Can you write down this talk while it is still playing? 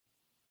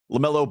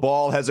LaMelo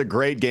Ball has a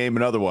great game,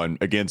 another one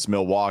against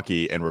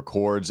Milwaukee, and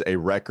records a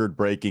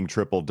record-breaking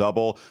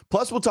triple-double.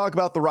 Plus, we'll talk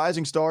about the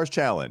Rising Stars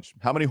Challenge.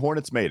 How many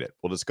Hornets made it?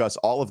 We'll discuss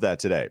all of that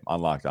today on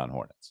Locked On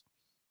Hornets.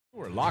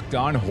 We're Locked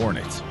On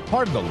Hornets,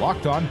 part of the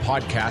Locked On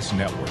Podcast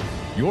Network.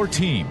 Your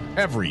team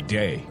every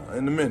day.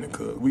 In a minute,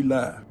 cuz we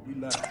live.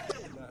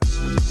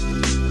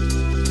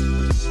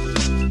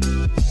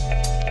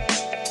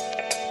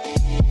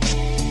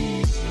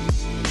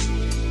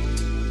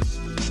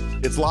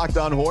 It's Locked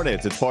On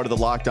Hornets. It's part of the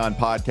Locked On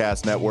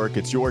Podcast Network.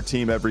 It's your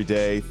team every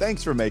day.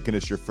 Thanks for making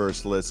us your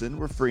first listen.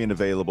 We're free and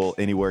available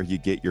anywhere you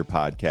get your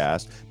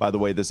podcast. By the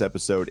way, this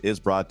episode is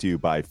brought to you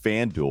by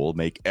FanDuel.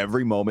 Make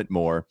every moment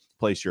more.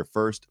 Place your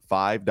first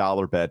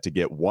 $5 bet to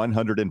get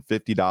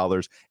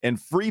 $150 and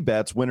free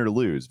bets, win or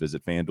lose.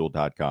 Visit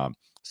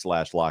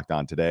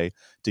FanDuel.com/LockedOn today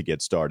to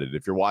get started.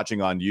 If you're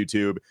watching on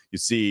YouTube, you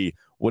see,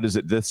 what is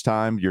it this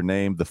time? Your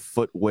name, the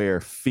footwear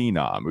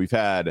phenom. We've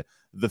had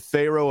the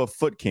Pharaoh of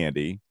foot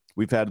candy.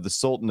 We've had the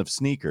Sultan of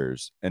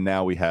sneakers, and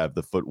now we have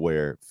the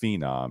footwear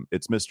phenom.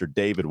 It's Mr.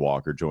 David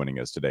Walker joining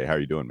us today. How are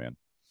you doing, man?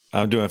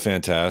 I'm doing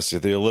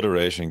fantastic. The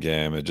alliteration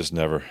game, it just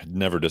never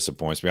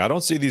disappoints me. I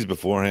don't see these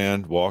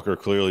beforehand. Walker,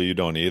 clearly you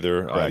don't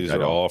either. These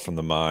are all from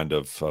the mind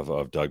of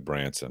Doug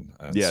Branson.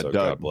 And yeah, so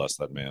Doug, God bless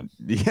that man.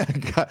 Yeah,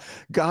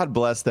 God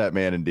bless that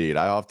man indeed.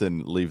 I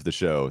often leave the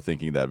show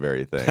thinking that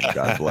very thing.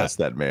 God bless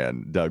that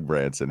man, Doug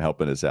Branson,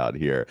 helping us out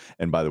here.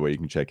 And by the way, you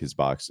can check his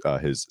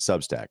his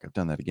Substack. I've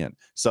done that again.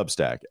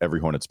 Substack,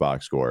 Every Hornets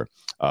Box Score,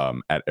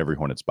 at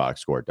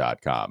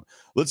everyhornetsboxscore.com.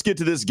 Let's get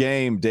to this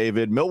game,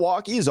 David.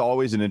 Milwaukee is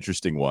always an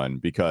interesting one,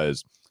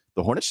 because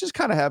the Hornets just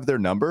kind of have their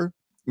number.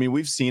 I mean,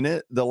 we've seen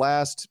it the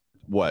last,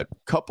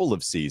 couple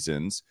of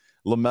seasons.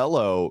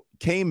 LaMelo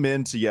came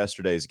into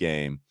yesterday's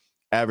game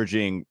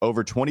averaging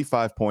over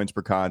 25 points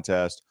per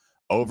contest,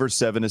 over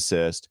 7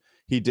 assists.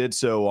 He did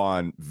so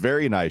on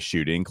very nice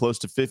shooting, close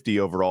to 50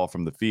 overall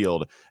from the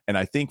field, and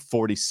I think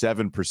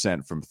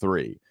 47% from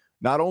three.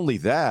 Not only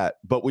that,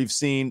 but we've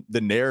seen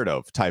the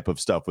narrative type of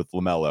stuff with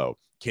LaMelo.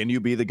 Can you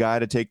be the guy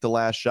to take the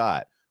last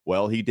shot?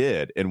 Well, he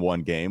did in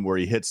one game where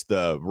he hits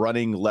the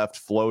running left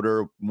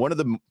floater, one of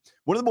the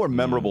more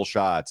memorable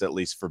shots, at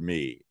least for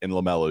me, in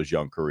LaMelo's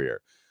young career.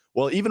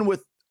 Well, even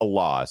with a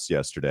loss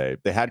yesterday,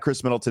 they had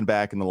Chris Middleton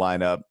back in the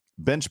lineup,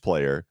 bench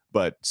player,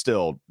 but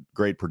still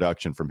great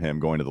production from him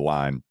going to the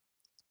line.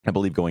 I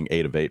believe going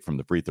 8 of 8 from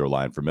the free throw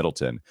line for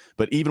Middleton.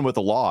 But even with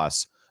a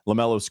loss,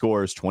 LaMelo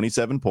scores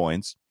 27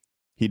 points.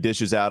 He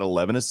dishes out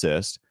 11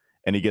 assists.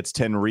 And he gets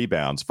 10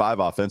 rebounds, 5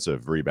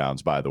 offensive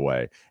rebounds, by the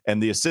way.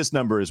 And the assist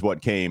number is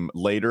what came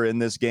later in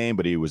this game,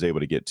 but he was able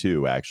to get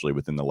 2 actually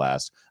within the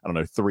last,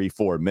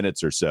 3-4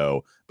 minutes or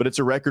so. But it's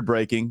a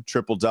record-breaking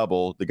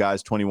triple-double. The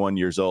guy's 21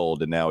 years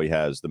old, and now he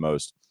has the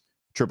most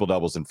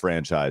triple-doubles in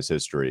franchise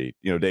history.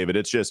 You know, David,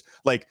 it's just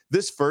like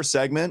this first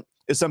segment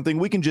is something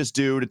we can just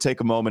do to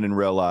take a moment and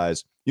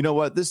realize, you know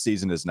what, this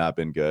season has not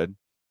been good.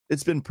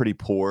 It's been pretty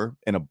poor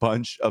in a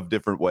bunch of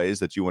different ways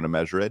that you want to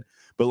measure it.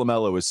 But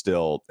LaMelo is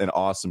still an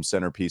awesome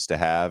centerpiece to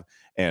have.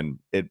 And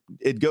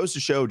it goes to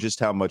show just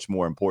how much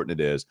more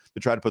important it is to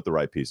try to put the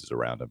right pieces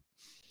around him.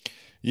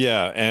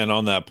 Yeah, and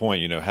on that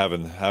point,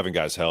 having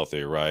guys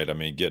healthy, right? I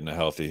mean, getting a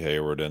healthy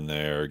Hayward in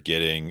there,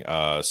 getting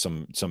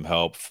some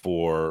help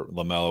for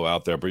LaMelo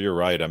out there. But you're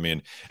right. I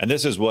mean, and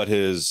this is what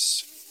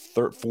his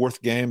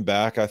fourth game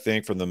back, I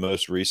think, from the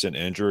most recent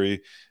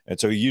injury. And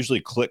so he usually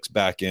clicks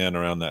back in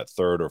around that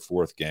third or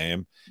fourth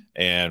game.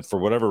 And for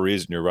whatever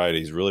reason, you're right,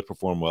 he's really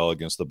performed well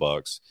against the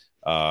Bucks.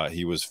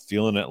 He was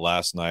feeling it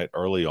last night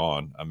early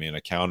on. I mean,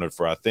 accounted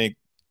for, I think,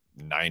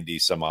 90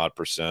 some odd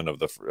percent of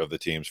the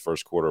team's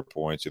first quarter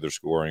points, either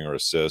scoring or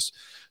assists.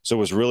 So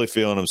was really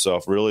feeling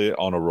himself, really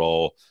on a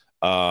roll.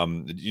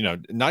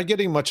 Not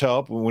getting much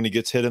help when he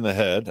gets hit in the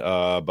head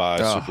by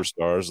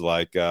superstars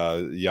like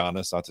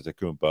Giannis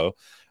Antetokounmpo.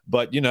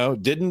 But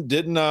didn't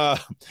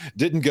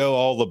go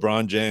all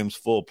LeBron James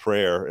full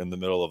prayer in the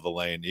middle of the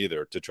lane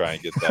either to try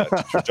and get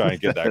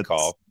that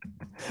call.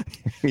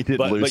 He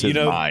didn't lose his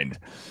mind.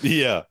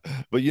 Yeah,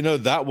 but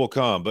that will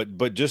come.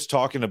 But just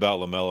talking about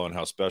LaMelo and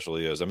how special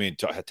he is, I mean,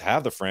 to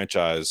have the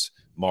franchise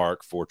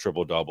mark for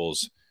triple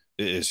doubles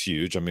is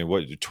huge. I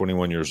mean,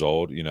 21 years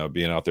old,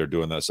 being out there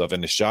doing that stuff,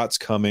 and the shots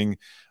coming.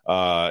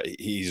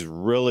 He's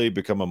really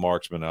become a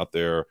marksman out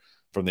there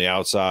from the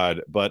outside,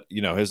 but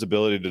his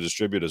ability to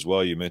distribute as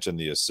well. You mentioned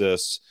the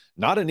assists,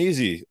 not an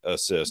easy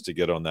assist to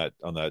get on that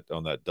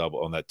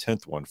double, on that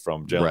 10th one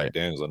from Jalen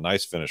McDaniels. A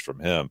nice finish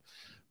from him,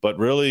 but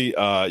really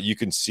you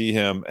can see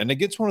him, and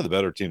against one of the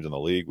better teams in the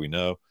league, we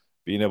know,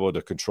 being able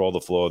to control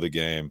the flow of the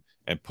game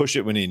and push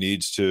it when he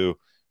needs to,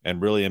 and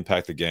really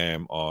impact the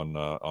game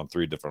on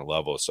 3 different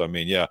levels. So, I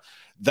mean, yeah,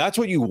 that's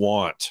what you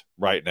want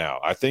right now.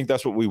 I think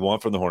that's what we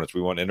want from the Hornets.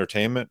 We want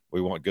entertainment. We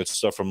want good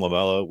stuff from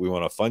LaMelo. We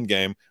want a fun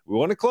game. We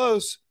want to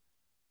close,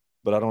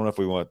 but I don't know if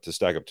we want to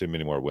stack up too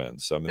many more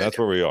wins. So, I mean, that's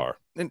where we are.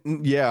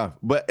 Yeah,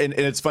 but and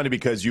it's funny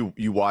because you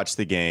watch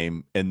the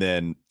game and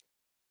then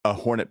a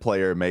Hornet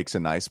player makes a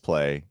nice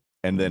play,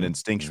 and then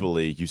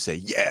instinctually you say,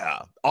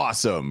 yeah,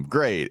 awesome,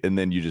 great, and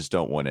then you just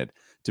don't want it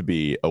to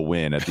be a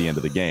win at the end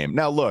of the game.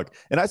 Now, look,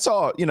 and I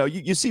saw,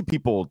 you see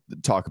people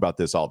talk about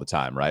this all the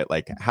time, right?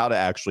 Like how to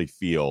actually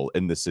feel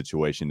in this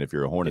situation if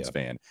you're a Hornets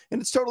fan. And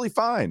it's totally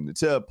fine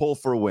to pull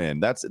for a win.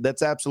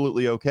 That's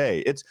absolutely okay.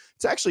 It's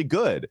actually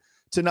good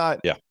to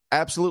not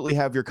absolutely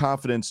have your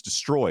confidence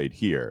destroyed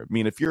here. I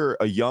mean, if you're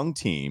a young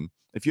team,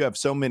 if you have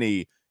so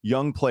many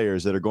young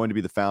players that are going to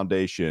be the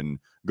foundation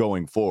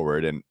going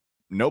forward, and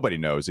nobody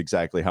knows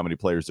exactly how many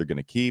players they're going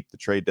to keep, the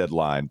trade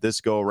deadline,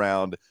 this go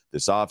around,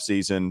 this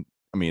offseason.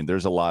 I mean,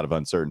 there's a lot of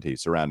uncertainty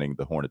surrounding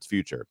the Hornets'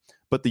 future.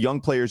 But the young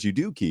players you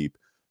do keep,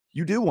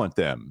 you do want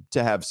them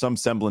to have some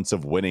semblance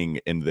of winning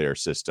in their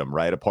system,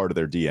 right? A part of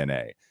their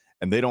DNA.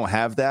 And they don't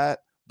have that,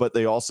 but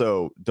they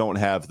also don't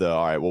have the,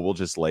 all right, well, we'll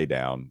just lay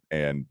down.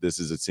 And this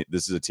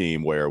is a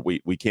team where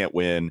we can't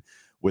win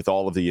with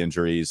all of the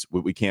injuries.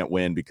 We can't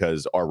win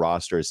because our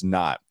roster is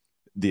not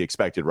the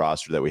expected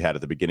roster that we had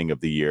at the beginning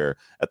of the year,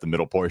 at the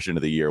middle portion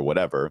of the year,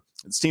 whatever.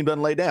 This team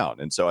doesn't lay down.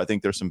 And so I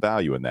think there's some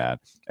value in that.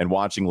 And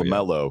watching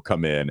LaMelo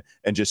come in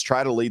and just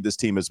try to lead this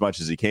team as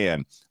much as he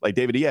can. Like,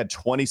 David, he had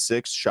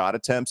 26 shot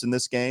attempts in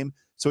this game.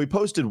 So he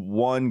posted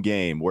one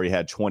game where he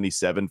had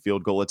 27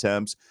 field goal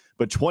attempts,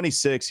 but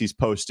 26 he's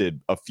posted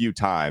a few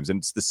times. And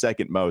it's the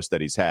second most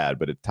that he's had,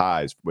 but it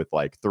ties with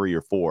like 3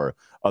 or 4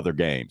 other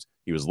games.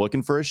 He was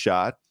looking for a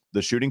shot.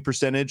 The shooting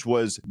percentage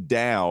was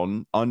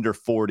down under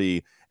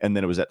 40, and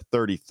then it was at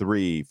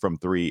 33 from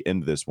 3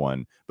 into this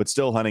one, but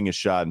still hunting a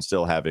shot and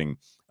still having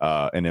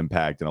an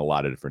impact in a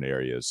lot of different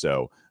areas.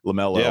 So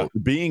LaMelo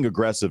being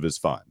aggressive is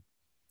fun.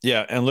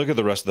 Yeah, and look at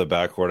the rest of the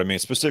backcourt. I mean,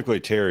 specifically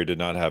Terry did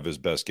not have his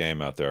best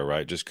game out there,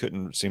 right? Just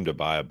couldn't seem to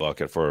buy a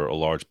bucket for a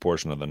large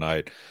portion of the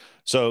night.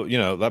 So,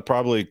 that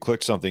probably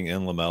clicked something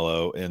in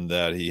LaMelo in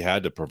that he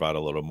had to provide a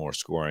little more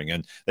scoring.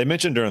 And they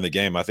mentioned during the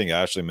game, I think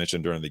Ashley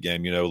mentioned during the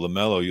game,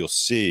 LaMelo, you'll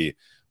see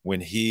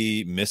when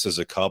he misses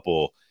a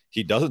couple,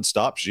 he doesn't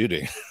stop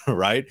shooting,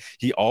 right?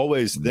 He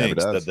always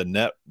thinks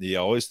that he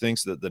always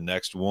thinks that the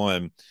next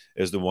one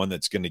is the one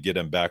that's going to get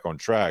him back on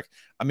track.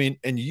 I mean,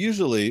 and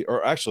usually,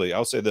 or actually,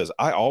 I'll say this,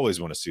 I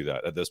always want to see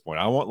that at this point.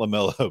 I want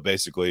LaMelo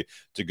basically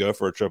to go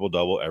for a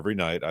triple-double every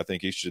night. I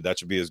think that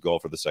should be his goal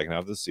for the second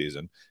half of the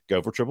season.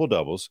 Go for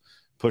triple-doubles,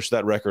 push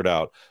that record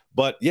out.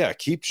 But yeah,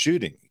 keep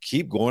shooting,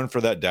 keep going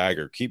for that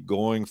dagger, keep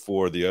going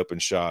for the open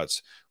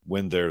shots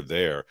when they're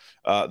there.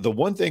 The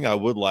one thing I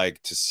would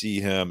like to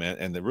see him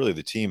and really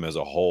the team as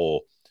a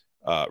whole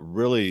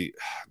really,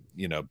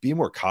 be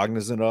more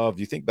cognizant of.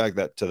 You think back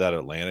to that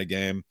Atlanta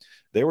game,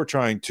 they were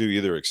trying to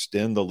either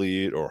extend the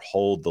lead or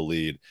hold the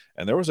lead.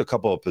 And there was a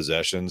couple of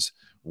possessions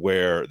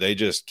where they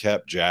just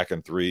kept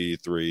jacking 3.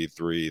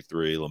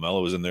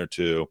 LaMelo was in there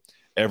too.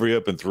 Every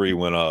open 3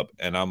 went up.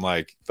 And I'm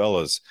like,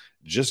 fellas,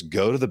 just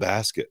go to the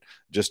basket.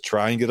 Just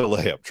try and get a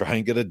layup. Try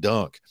and get a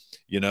dunk.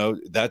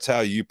 That's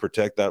how you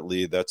protect that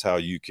lead. That's how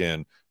you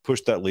can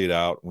push that lead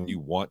out when you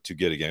want to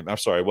get a game. I'm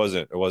sorry, it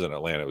wasn't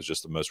Atlanta. It was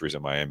just the most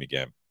recent Miami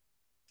game.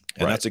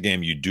 And that's a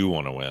game you do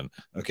want to win.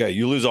 Okay,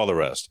 you lose all the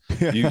rest.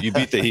 You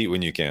beat the Heat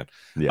when you can.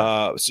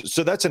 Yeah.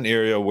 So that's an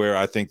area where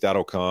I think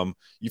that'll come.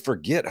 You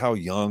forget how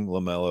young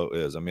LaMelo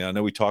is. I mean, I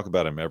know we talk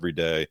about him every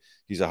day.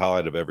 He's a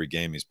highlight of every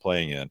game he's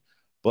playing in.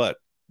 But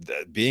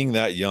being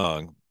that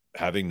young,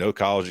 having no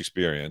college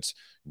experience,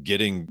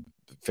 getting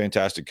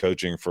fantastic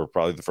coaching for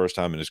probably the first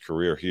time in his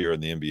career here in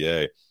the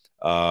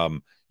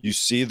NBA, you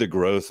see the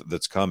growth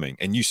that's coming.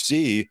 And you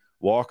see,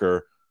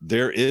 Walker,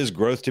 there is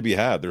growth to be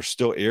had. There's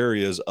still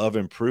areas of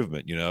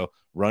improvement,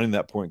 running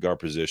that point guard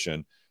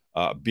position,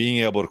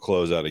 being able to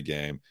close out a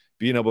game,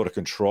 being able to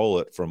control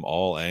it from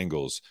all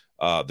angles.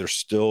 There's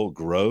still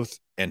growth,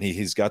 and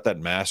he's got that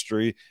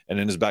mastery. And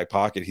in his back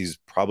pocket, he's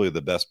probably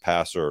the best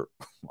passer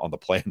on the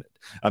planet.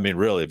 I mean,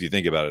 really, if you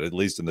think about it, at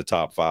least in the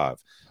top 5.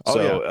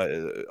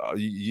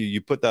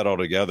 You put that all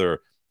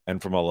together. And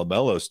from a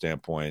LaMelo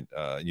standpoint,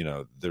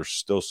 there's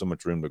still so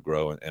much room to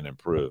grow and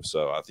improve.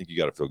 So I think you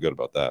got to feel good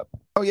about that.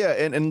 Oh, yeah.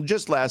 And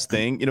just last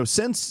thing,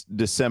 since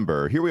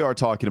December, here we are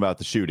talking about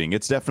the shooting.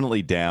 It's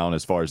definitely down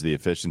as far as the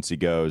efficiency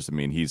goes. I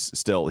mean, he's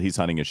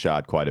hunting a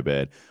shot quite a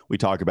bit. We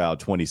talk about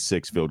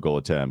 26 field goal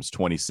attempts.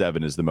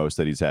 27 is the most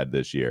that he's had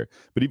this year.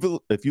 But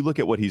if you look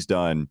at what he's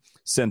done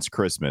since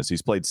Christmas,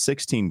 he's played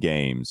 16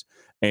 games.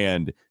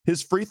 And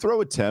his free throw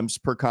attempts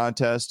per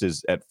contest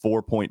is at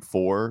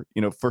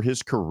 4.4. For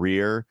his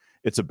career,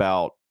 it's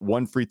about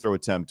 1 free throw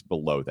attempt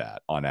below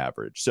that on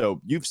average. So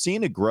you've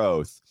seen a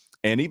growth.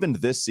 And even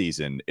this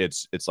season,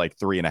 it's like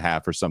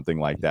 3.5 or something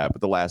like that.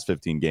 But the last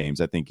 15 games,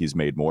 I think he's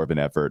made more of an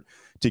effort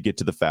to get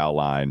to the foul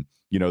line.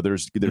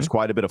 There's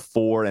quite a bit of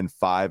 4 and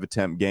 5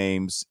 attempt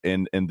games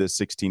in this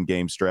 16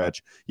 game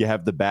stretch. You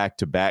have the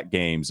back-to-back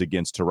games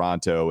against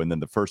Toronto, and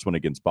then the first one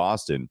against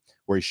Boston,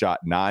 where he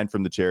shot 9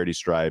 from the charity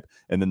stripe,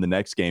 and then the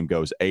next game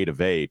goes 8 of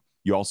 8.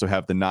 You also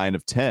have the 9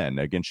 of 10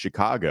 against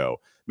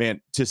Chicago.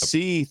 Man, to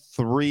see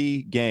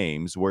 3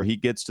 games where he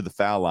gets to the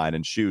foul line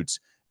and shoots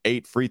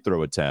 8 free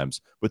throw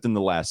attempts within the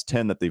last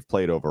 10 that they've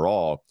played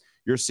overall,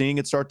 you're seeing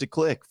it start to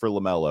click for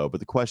LaMelo. But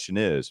the question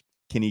is,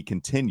 can he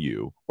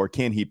continue, or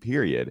can he,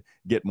 period,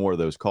 get more of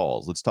those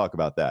calls? Let's talk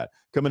about that.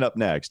 Coming up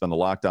next on the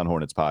Locked On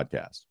Hornets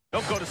podcast.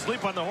 Don't go to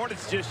sleep on the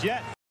Hornets just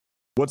yet.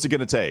 What's it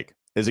going to take?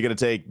 Is it going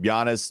to take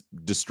Giannis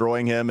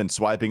destroying him and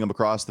swiping him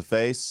across the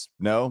face?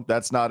 No,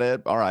 that's not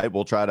it. All right,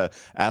 we'll try to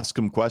ask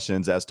him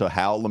questions as to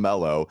how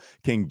LaMelo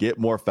can get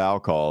more foul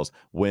calls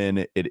when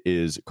it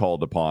is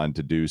called upon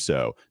to do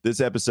so. This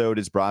episode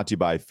is brought to you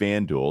by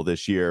FanDuel.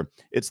 This year,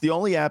 it's the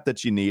only app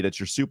that you need at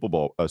your Super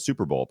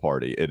Bowl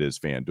party. It is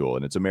FanDuel,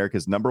 and it's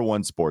America's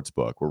 #1 sports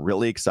book. We're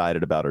really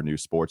excited about our new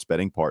sports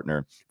betting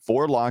partner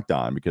for Locked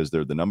On because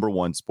they're the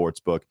 #1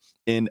 sports book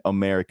in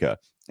America.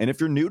 And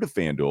if you're new to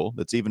FanDuel,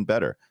 that's even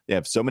better. They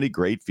have so many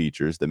great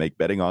features that make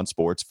betting on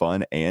sports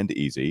fun and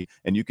easy.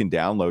 And you can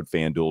download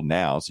FanDuel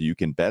now so you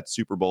can bet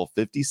Super Bowl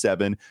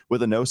 57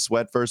 with a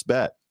no-sweat first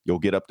bet. You'll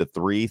get up to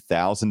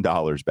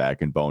 $3,000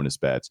 back in bonus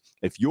bets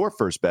if your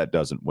first bet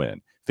doesn't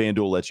win.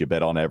 FanDuel lets you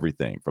bet on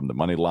everything from the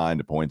money line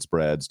to point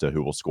spreads to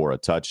who will score a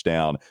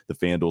touchdown. The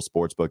FanDuel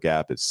Sportsbook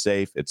app is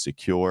safe, it's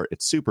secure,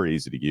 it's super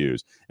easy to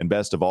use. And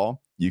best of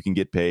all, you can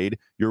get paid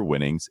your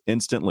winnings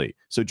instantly.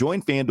 So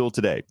join FanDuel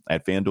today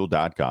at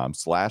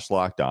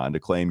FanDuel.com/LockedOn to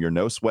claim your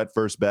no-sweat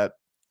first bet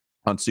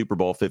on Super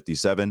Bowl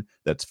 57.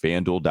 That's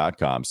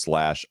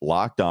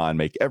FanDuel.com/LockedOn.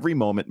 Make every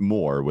moment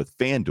more with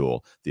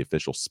FanDuel, the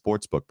official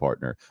sportsbook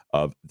partner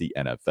of the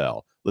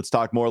NFL. Let's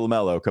talk more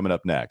LaMelo coming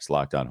up next.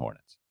 Locked On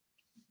Hornets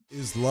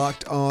is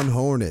Locked On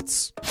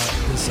Hornets.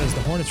 This says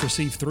the Hornets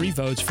received 3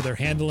 votes for their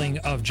handling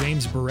of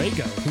James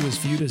Borrego, who was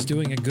viewed as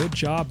doing a good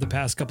job the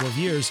past couple of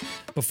years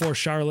before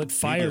Charlotte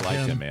fired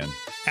him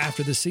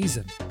after the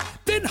season.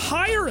 Then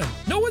hire him.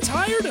 No one's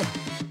hired him.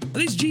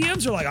 These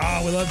GMs are like,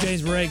 oh, we love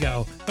James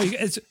Borrego. Oh, you're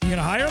going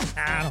to hire him?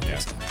 I don't think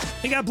so.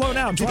 He got blown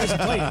out in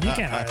 2020. You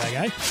can't hire that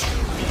guy.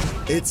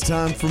 It's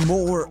time for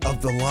more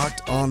of the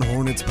Locked On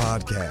Hornets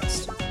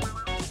podcast.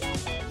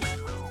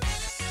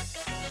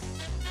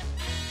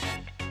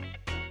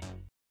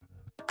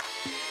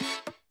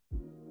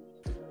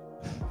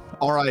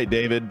 All right,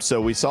 David. So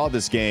we saw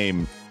this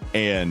game,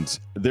 and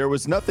there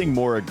was nothing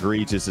more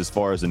egregious as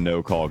far as a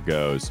no call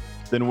goes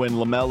than when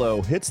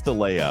LaMelo hits the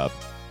layup,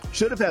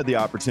 should have had the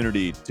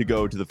opportunity to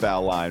go to the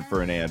foul line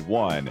for an and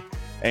one,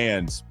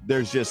 and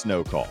there's just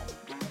no call.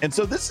 And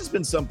so this has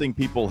been something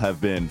people have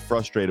been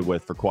frustrated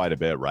with for quite a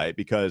bit, right?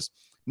 Because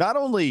not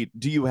only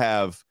do you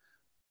have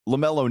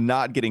LaMelo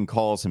not getting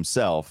calls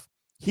himself,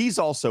 he's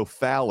also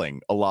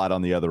fouling a lot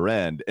on the other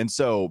end. And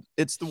so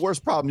it's the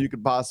worst problem you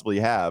could possibly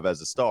have as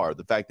a star.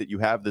 The fact that you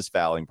have this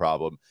fouling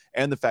problem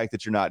and the fact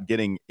that you're not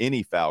getting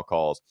any foul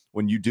calls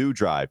when you do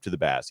drive to the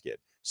basket.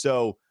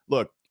 So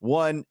look,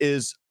 one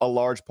is a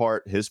large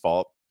part his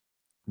fault.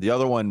 The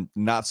other one,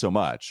 not so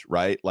much,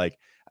 right? Like,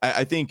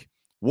 I think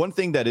one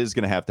thing that is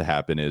going to have to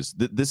happen is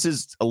this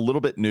is a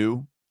little bit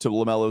new to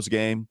LaMelo's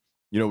game.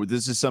 You know,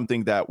 this is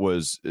something that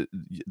was,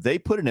 they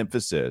put an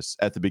emphasis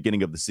at the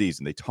beginning of the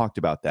season. They talked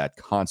about that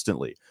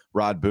constantly.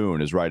 Rod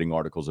Boone is writing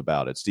articles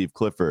about it. Steve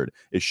Clifford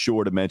is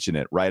sure to mention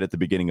it right at the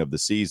beginning of the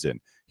season.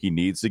 He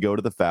needs to go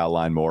to the foul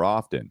line more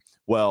often.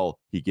 Well,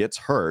 he gets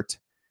hurt.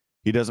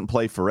 He doesn't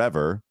play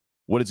forever.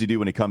 What does he do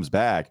when he comes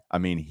back? I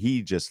mean,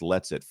 he just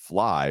lets it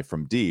fly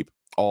from deep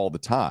all the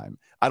time.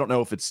 I don't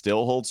know if it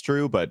still holds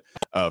true, but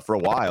for a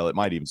while, it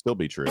might even still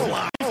be true.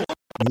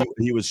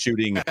 He was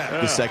shooting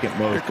the second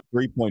most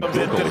three-point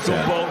field goal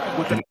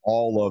attempt in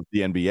all of the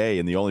NBA,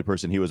 and the only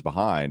person he was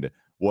behind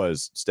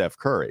was Steph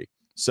Curry.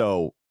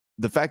 So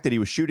the fact that he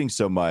was shooting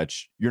so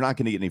much, you're not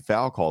going to get any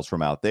foul calls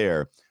from out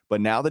there. But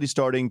now that he's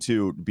starting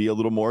to be a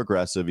little more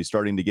aggressive, he's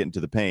starting to get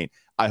into the paint.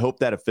 I hope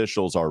that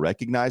officials are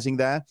recognizing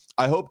that.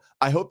 I hope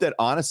that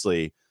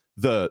honestly,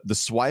 the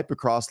swipe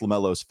across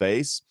LaMelo's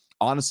face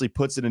honestly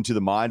puts it into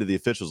the mind of the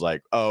officials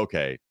like, oh,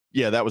 okay,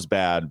 yeah, that was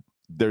bad.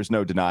 There's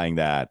no denying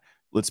that.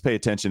 Let's pay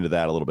attention to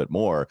that a little bit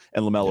more.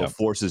 And LaMelo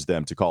forces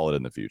them to call it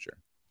in the future.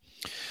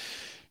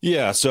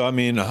 Yeah. So, I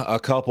mean, a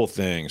couple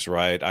things,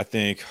 right? I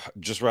think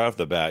just right off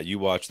the bat, you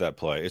watch that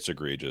play, it's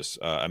egregious.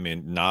 I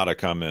mean, Nada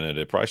commented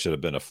it probably should have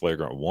been a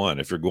flagrant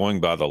one. If you're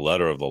going by the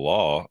letter of the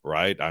law,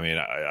 right? I mean,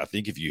 I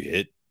think if you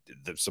hit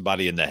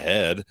somebody in the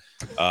head,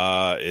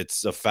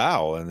 it's a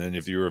foul. And then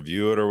if you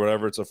review it or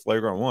whatever, it's a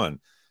flagrant one.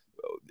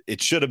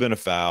 It should have been a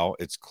foul.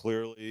 It's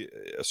clearly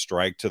a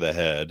strike to the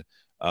head.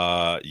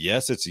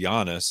 Yes, it's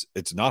Giannis.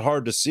 It's not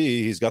hard to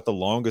see. He's got the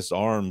longest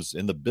arms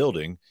in the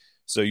building.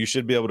 So you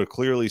should be able to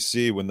clearly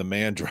see when the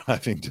man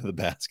driving to the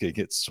basket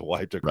gets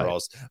swiped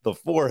across the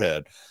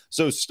forehead.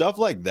 So stuff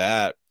like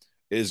that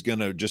is going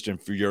to just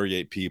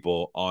infuriate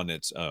people on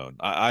its own.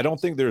 I don't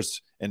think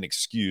there's an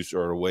excuse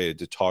or a way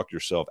to talk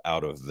yourself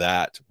out of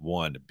that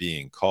one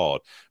being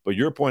called. But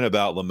your point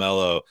about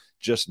LaMelo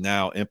just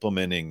now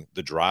implementing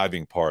the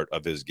driving part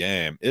of his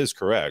game is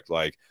correct.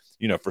 Like,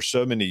 you know, for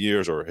so many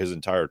years or his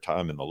entire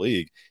time in the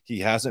league,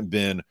 he hasn't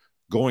been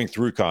going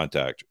through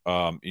contact,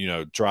 you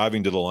know,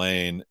 driving to the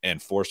lane and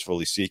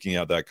forcefully seeking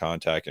out that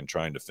contact and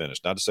trying to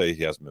finish. Not to say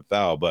he hasn't been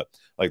fouled, but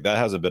like that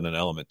hasn't been an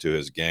element to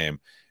his game.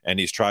 And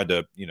he's tried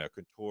to, you know,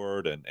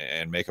 contort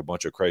and make a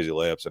bunch of crazy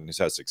layups, and he's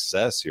had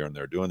success here and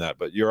there doing that.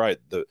 But you're right.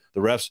 The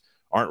refs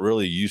aren't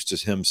really used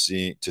to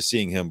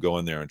seeing him go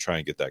in there and try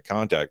and get that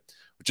contact,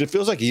 which it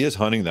feels like he is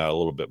hunting that a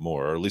little bit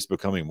more, or at least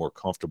becoming more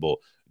comfortable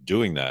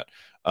doing that.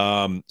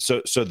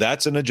 So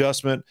that's an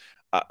adjustment.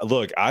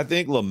 Look, I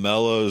think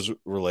LaMelo's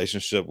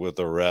relationship with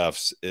the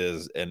refs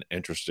is an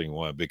interesting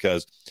one,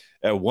 because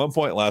at one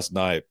point last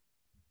night,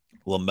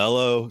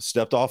 LaMelo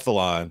stepped off the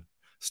line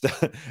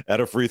at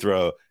a free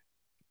throw.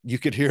 You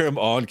could hear him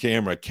on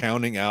camera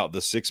counting out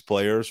the 6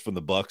 players from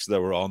the Bucks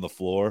that were on the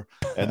floor.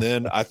 And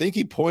then I think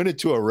he pointed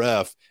to a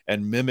ref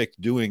and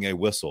mimicked doing a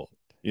whistle,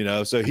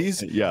 so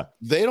they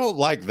don't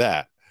like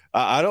that.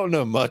 I don't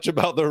know much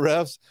about the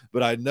refs,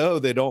 but I know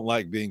they don't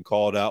like being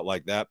called out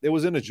like that. It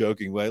was in a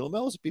joking way.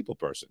 LaMelo's a people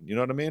person. You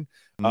know what I mean?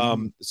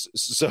 Mm-hmm.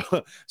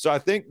 So I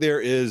think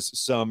there is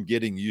some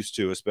getting used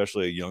to,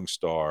 especially a young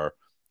star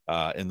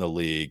in the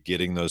league,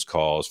 getting those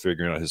calls,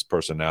 figuring out his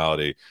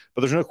personality.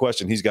 But there's no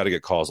question he's got to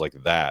get calls like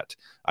that.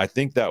 I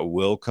think that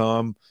will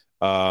come.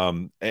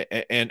 And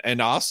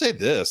I'll say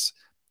this.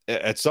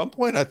 At some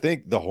point, I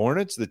think the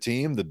Hornets, the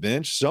team, the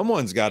bench,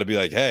 someone's got to be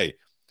like, hey,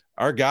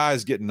 our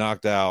guy's getting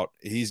knocked out.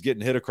 He's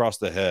getting hit across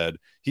the head.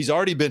 He's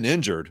already been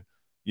injured,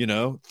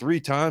 3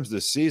 times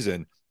this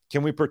season.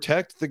 Can we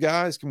protect the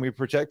guys? Can we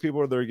protect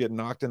people that are getting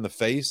knocked in the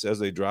face as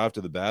they drive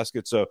to the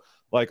basket? So,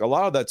 like, a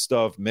lot of that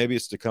stuff, maybe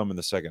it's to come in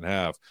the second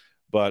half.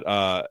 But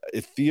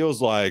it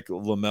feels like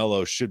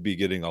LaMelo should be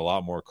getting a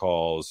lot more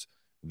calls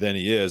than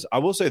he is. I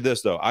will say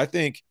this, though. I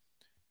think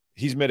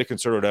he's made a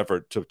concerted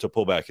effort to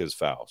pull back his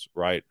fouls,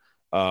 right?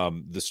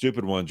 The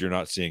stupid ones you're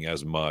not seeing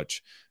as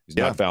much. He's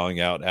not fouling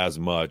out as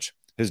much.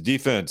 His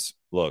defense,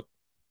 look,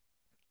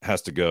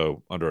 has to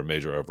go under a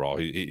major overhaul.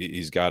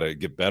 He's got to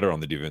get better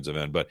on the defensive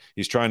end, but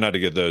he's trying not to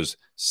get those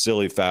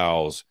silly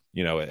fouls,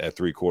 at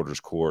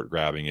 3/4 court,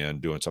 grabbing in,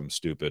 doing something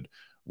stupid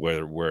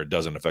where it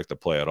doesn't affect the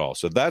play at all.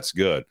 So that's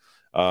good.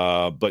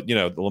 But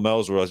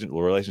LaMelo's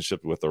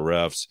relationship with the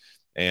refs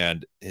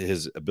and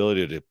his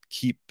ability to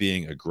keep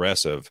being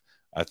aggressive,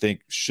 I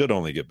think, should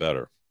only get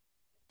better.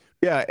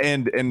 Yeah,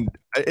 and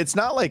it's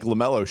not like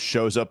LaMelo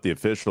shows up the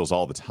officials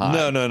all the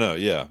time. No.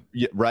 Yeah,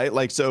 right.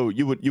 Like, so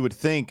you would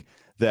think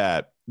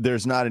that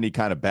there's not any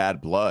kind of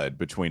bad blood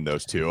between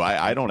those two.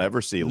 I don't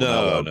ever see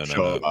LaMelo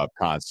show up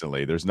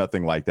constantly. There's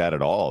nothing like that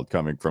at all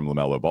coming from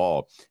LaMelo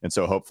Ball. And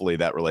so hopefully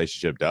that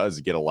relationship does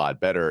get a lot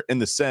better, in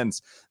the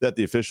sense that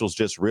the officials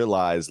just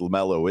realize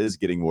LaMelo is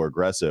getting more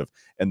aggressive,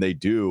 and they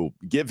do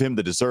give him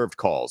the deserved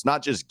calls,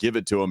 not just give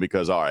it to him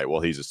because, all right,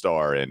 well, he's a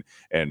star and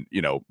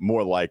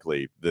more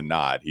likely than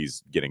not,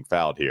 he's getting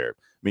fouled here.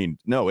 I mean,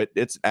 no,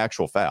 it's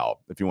actual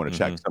foul if you want to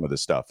check some of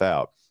this stuff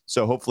out.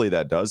 So hopefully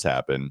that does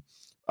happen.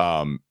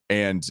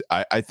 And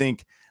I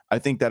think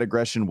that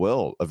aggression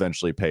will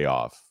eventually pay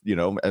off,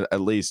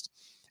 at least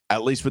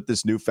with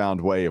this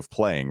newfound way of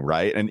playing.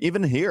 Right. And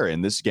even here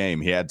in this game,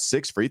 he had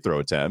 6 free throw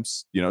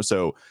attempts,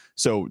 so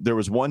there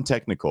was 1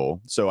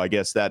 technical. So I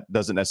guess that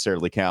doesn't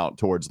necessarily count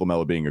towards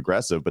LaMelo being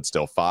aggressive, but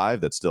still 5,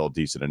 that's still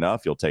decent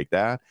enough. You'll take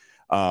that.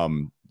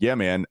 Yeah,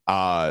 man.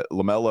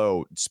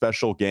 LaMelo,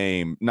 special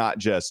game, not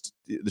just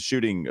the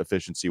shooting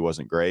efficiency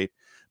wasn't great,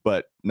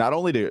 but not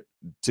only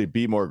to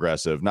be more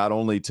aggressive, not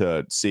only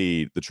to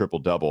see the triple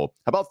double.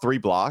 How about 3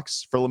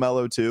 blocks for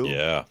LaMelo too?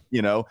 Yeah.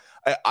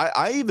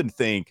 I even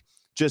think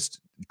just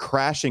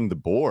crashing the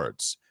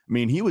boards. I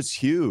mean, he was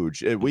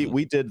huge.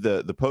 We did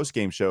the post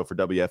game show for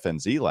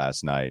WFNZ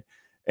last night,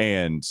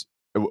 and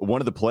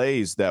one of the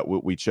plays that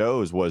we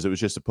chose it was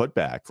just a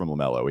putback from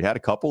LaMelo. We had a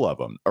couple of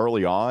them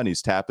early on.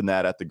 He's tapping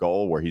that at the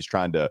goal where he's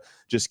trying to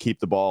just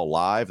keep the ball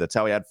alive. That's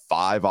how he had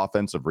 5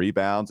 offensive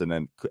rebounds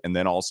and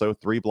then also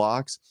 3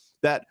 blocks.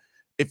 That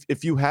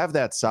if you have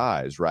that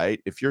size, right?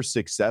 If you're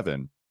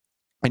 6'7"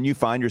 and you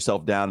find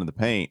yourself down in the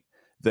paint,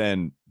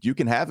 then you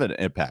can have an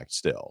impact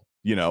still.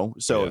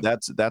 So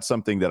that's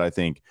something that I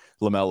think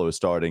LaMelo is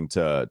starting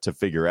to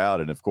figure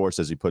out. And of course,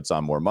 as he puts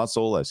on more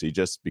muscle, as he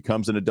just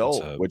becomes an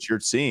adult, which you're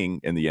seeing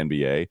in the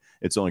NBA,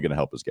 it's only going to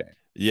help his game.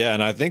 Yeah.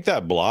 And I think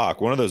that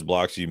block, one of those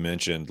blocks you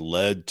mentioned,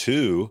 led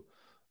to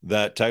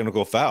that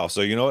technical foul.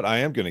 So you know what? I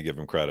am going to give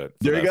him credit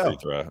for that free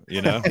throw.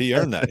 He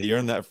earned that. He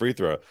earned that free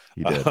throw.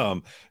 He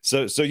did.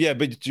 So yeah,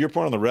 but to your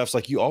point on the refs,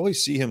 like, you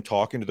always see him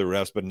talking to the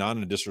refs, but not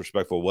in a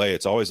disrespectful way.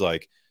 It's always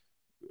like,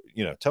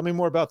 tell me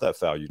more about that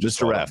foul you just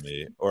Mr. Ref.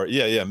 Me. Or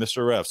yeah,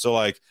 Mr. Ref. So,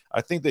 like,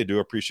 I think they do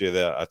appreciate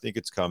that. I think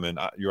it's coming.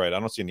 You're right. I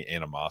don't see any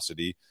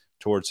animosity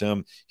towards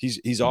him.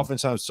 He's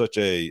oftentimes such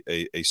a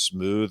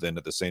smooth and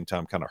at the same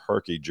time kind of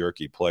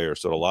herky-jerky player.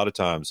 So a lot of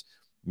times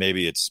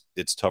maybe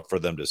it's tough for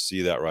them to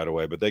see that right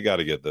away, but they got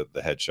to get the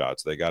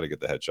headshots. They got to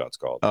get the headshots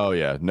called. Oh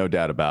yeah, no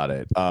doubt about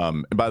it.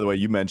 And by the way,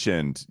 you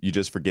mentioned you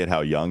just forget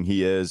how young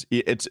he is.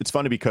 It's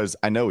funny because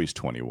I know he's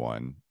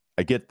 21.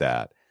 I get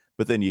that.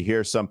 But then you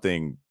hear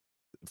something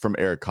from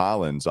Eric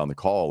Collins on the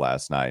call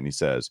last night, and he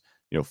says,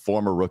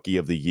 former rookie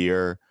of the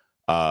year,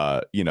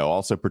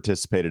 also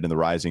participated in the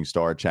Rising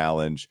Star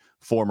Challenge,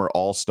 former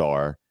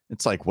All-Star.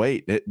 It's like,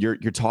 wait, you're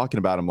talking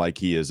about him like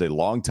he is a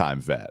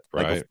longtime vet,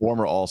 like a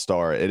former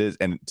All-Star. It is,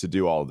 and to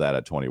do all of that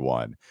at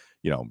 21,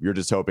 you're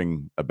just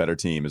hoping a better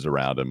team is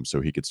around him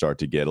so he could start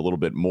to get a little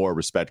bit more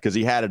respect, because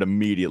he had it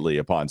immediately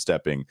upon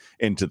stepping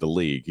into the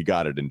league. He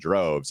got it in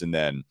droves, and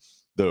then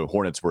the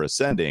Hornets were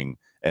ascending,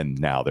 and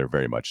now they're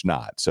very much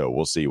not. So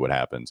we'll see what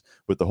happens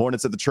with the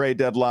Hornets at the trade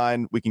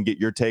deadline. We can get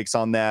your takes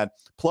on that.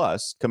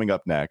 Plus, coming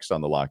up next on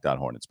the Locked On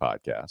Hornets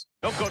podcast.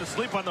 Don't go to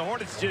sleep on the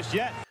Hornets just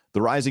yet.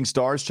 The Rising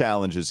Stars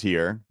Challenge is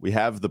here. We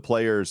have the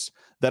players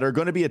that are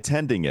going to be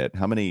attending it.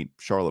 How many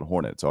Charlotte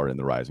Hornets are in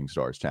the Rising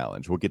Stars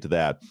Challenge? We'll get to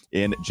that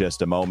in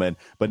just a moment.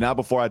 But now,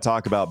 before I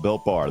talk about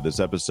Built Bar, this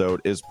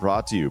episode is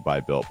brought to you by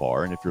Built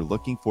Bar. And if you're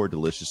looking for a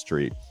delicious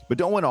treat, but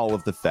don't want all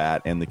of the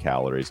fat and the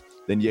calories,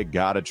 then you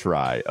got to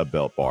try a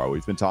Built Bar.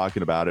 We've been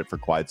talking about it for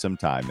quite some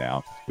time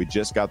now. We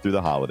just got through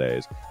the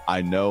holidays.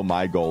 I know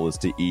my goal is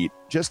to eat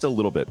just a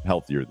little bit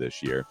healthier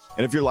this year.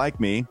 And if you're like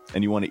me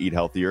and you want to eat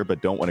healthier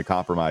but don't want to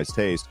compromise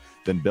taste,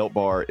 then Built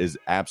Bar is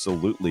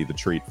absolutely the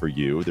treat for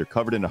you. They're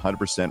covered in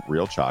 100%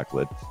 real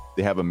chocolate.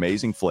 They have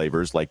amazing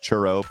flavors like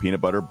churro,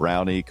 peanut butter,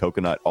 brownie,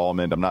 coconut,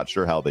 almond. I'm not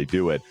sure how they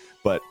do it,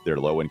 but they're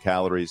low in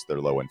calories,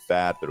 they're low in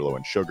fat, they're low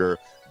in sugar,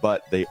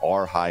 but they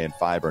are high in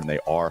fiber and they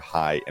are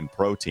high in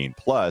protein.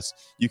 Plus,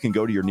 you can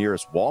go to your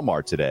nearest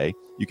Walmart today.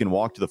 You can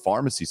walk to the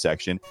pharmacy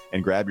section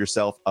and grab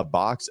yourself a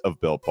box of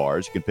Built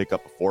Bars. You can pick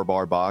up a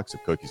 4-bar box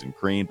of cookies and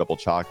cream, double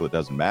chocolate,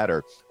 doesn't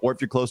matter. Or if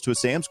you're close to a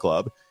Sam's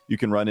Club, you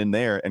can run in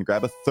there and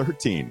grab a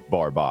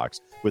 13-bar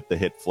box with the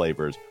hit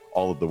flavors,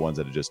 all of the ones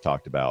that I just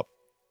talked about.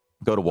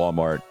 Go to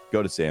Walmart,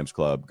 go to Sam's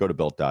Club, go to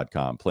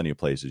Built.com. Plenty of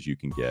places you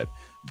can get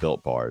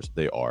Built Bars.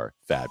 They are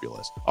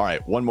fabulous. All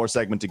right, one more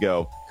segment to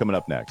go. Coming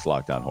up next,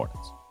 Locked On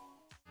Hornets.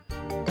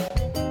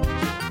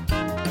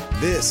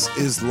 This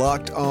is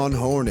Locked On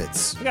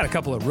Hornets. I got a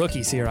couple of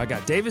rookies here. I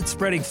got David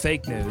spreading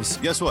fake news.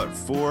 Guess what?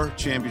 4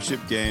 championship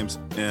games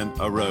in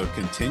a row.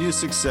 Continued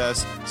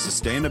success,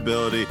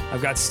 sustainability.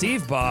 I've got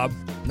Steve Bob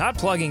not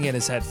plugging in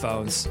his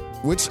headphones.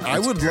 Which I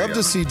would love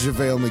to see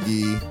JaVale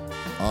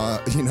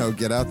McGee,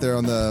 get out there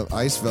on the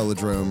ice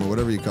velodrome or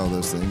whatever you call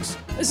those things.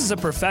 This is a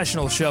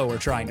professional show we're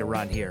trying to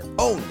run here.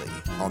 Only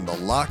on the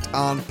Locked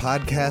On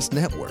Podcast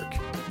Network.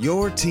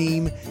 Your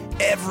team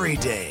every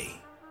day.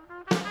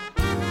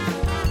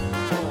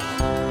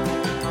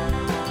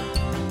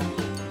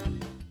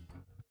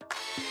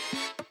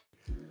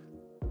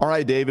 All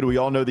right, David, we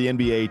all know the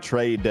NBA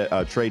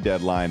trade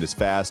deadline is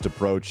fast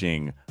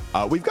approaching.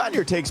 We've gotten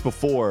your takes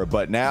before,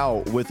 but now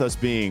with us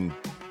being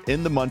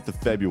in the month of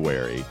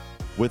February,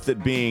 with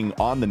it being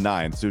on the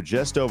 9th, so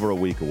just over a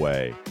week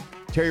away,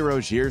 Terry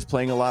Rozier's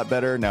playing a lot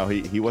better. Now,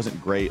 he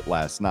wasn't great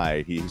last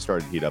night. He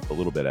started to heat up a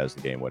little bit as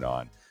the game went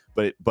on.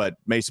 But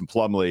Mason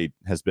Plumlee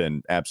has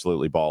been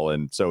absolutely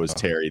balling. So is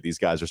Terry. These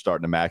guys are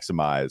starting to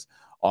maximize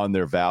on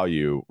their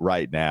value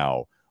right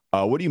now.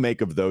 What do you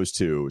make of those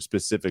two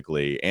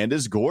specifically? And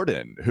is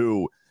Gordon,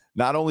 who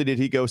not only did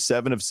he go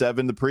 7 of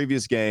 7 the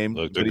previous game,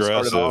 looked but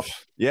aggressive.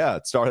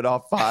 It started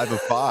off 5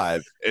 of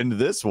 5 in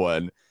this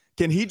one.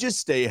 Can he just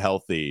stay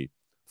healthy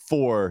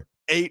for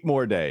 8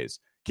 more days?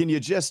 Can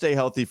you just stay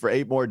healthy for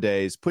 8 more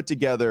days, put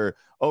together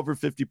over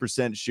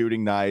 50%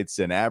 shooting nights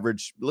and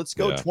average, let's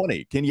go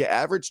 20. Can you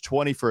average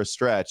 20 for a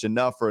stretch,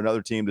 enough for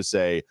another team to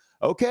say,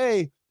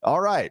 okay,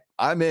 all right,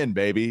 I'm in,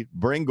 baby.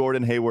 Bring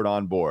Gordon Hayward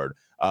on board.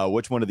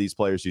 Which one of these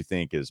players do you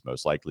think is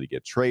most likely to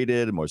get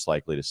traded, most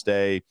likely to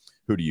stay?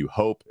 Who do you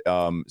hope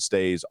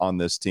stays on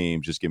this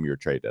team? Just give me your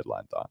trade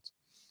deadline thoughts.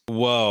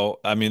 Well,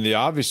 I mean, the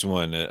obvious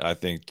one, I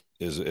think,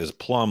 is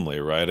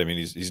Plumlee, right? I mean,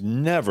 he's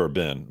never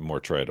been more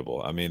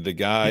tradable. I mean, the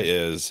guy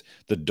is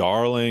the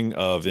darling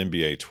of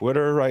NBA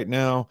Twitter right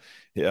now.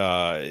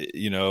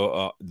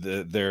 They're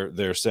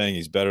saying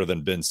he's better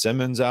than Ben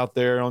Simmons out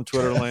there on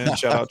Twitter land.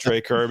 Shout out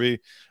Trey Kirby.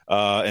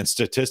 And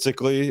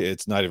statistically,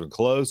 it's not even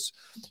close.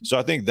 So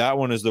I think that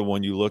one is the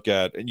one you look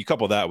at, and you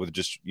couple that with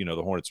just, the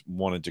Hornets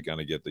wanted to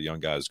kind of get the young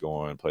guys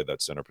going, play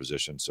that center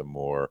position some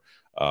more,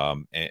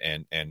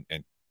 and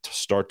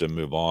start to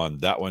move on.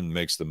 That one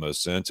makes the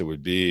most sense. It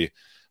would be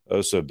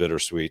so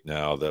bittersweet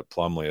now that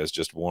Plumlee has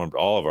just warmed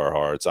all of our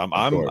hearts. I'm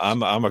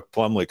a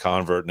Plumlee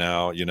convert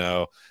now.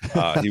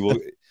 He will.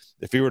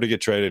 If he were to get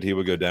traded, he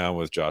would go down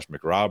with Josh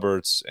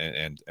McRoberts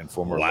and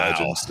former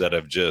legends that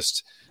have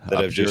just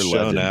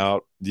shown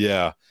out,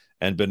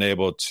 and been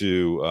able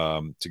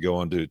to go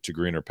on to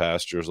greener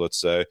pastures, let's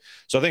say.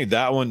 So I think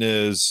that one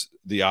is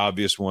the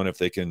obvious one if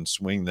they can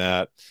swing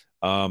that.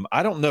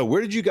 I don't know.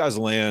 Where did you guys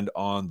land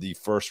on the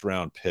first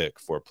round pick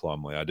for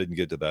Plumlee? I didn't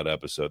get to that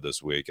episode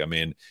this week. I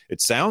mean,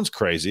 it sounds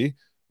crazy,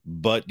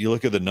 but you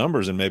look at the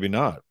numbers and maybe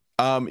not.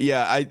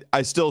 I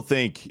still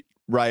think.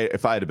 Right.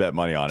 If I had to bet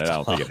money on it, I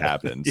don't think it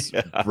happens.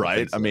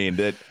 Right. I mean,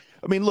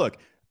 look,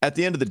 at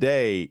the end of the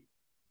day,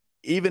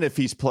 even if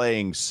he's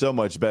playing so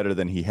much better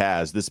than he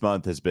has, this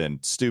month has been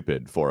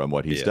stupid for him,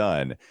 what he's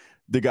done.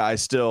 The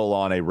guy's still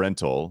on a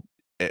rental.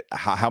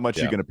 How much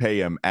are you going to pay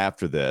him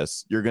after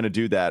this? You're going to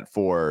do that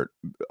for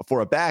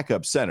a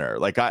backup center.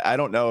 Like, I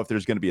don't know if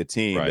there's going to be a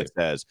team that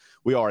says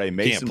we are a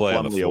Mason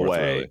Plumlee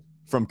away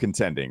from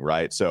contending.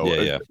 Right. So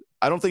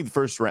I don't think the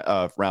first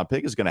round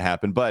pick is going to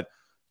happen, but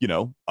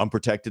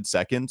unprotected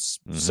seconds,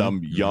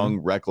 some young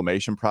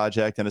reclamation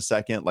project in a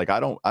second. Like, I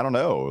don't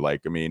know.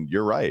 Like, I mean,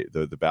 you're right.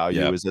 The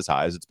value is as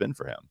high as it's been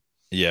for him.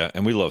 Yeah,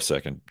 and we love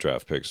second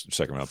round picks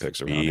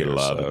around here.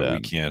 Love them.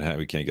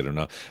 We can't get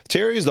enough.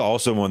 Terry is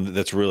also one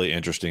that's really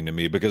interesting to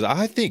me because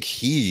I think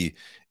he,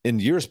 in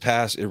years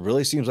past, it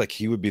really seems like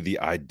he would be the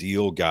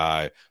ideal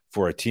guy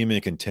for a team in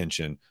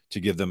contention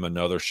to give them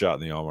another shot in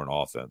the Auburn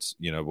offense.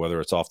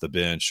 Whether it's off the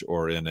bench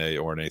or in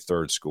a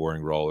third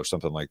scoring role or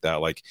something like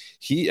that. Like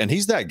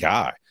he's that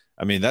guy.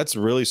 I mean, that's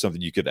really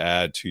something you could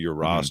add to your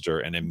roster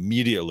and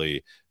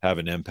immediately have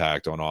an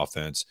impact on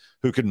offense.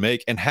 Who could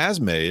make and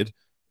has made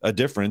a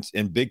difference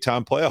in big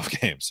time playoff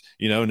games,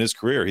 in his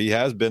career. He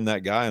has been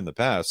that guy in the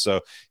past.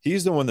 So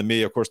he's the one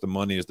that of course, the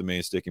money is the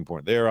main sticking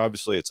point there.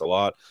 Obviously it's a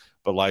lot,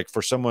 but like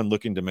for someone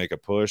looking to make a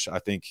push, I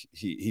think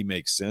he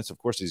makes sense. Of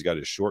course, he's got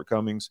his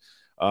shortcomings.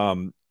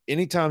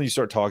 Anytime you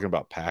start talking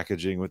about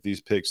packaging with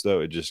these picks,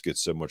 though, it just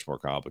gets so much more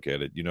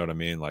complicated. You know what I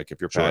mean? Like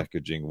if you're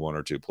packaging one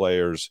or two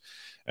players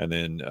and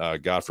then,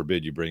 God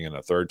forbid, you bring in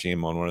a third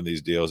team on one of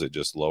these deals, it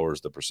just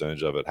lowers the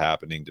percentage of it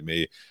happening to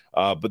me.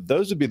 But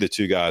those would be the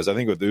two guys. I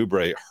think with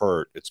Oubre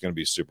hurt, it's going to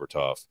be super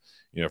tough,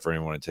 for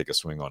anyone to take a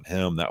swing on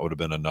him. That would have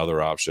been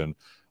another option.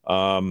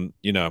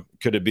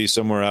 Could it be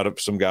somewhere out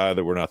of some guy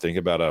that we're not thinking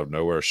about out of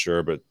nowhere?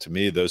 Sure. But to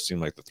me, those seem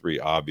like the three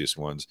obvious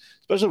ones,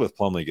 especially with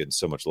Plumlee getting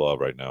so much love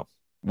right now.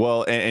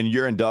 Well, and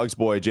you're in Doug's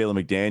boy, Jalen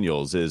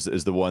McDaniels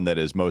is the one that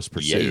is most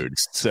pursued.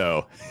 Yikes.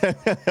 So,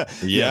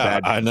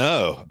 I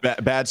know.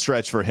 Bad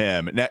stretch for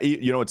him. Now,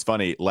 what's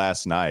funny?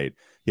 Last night,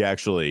 he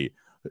actually,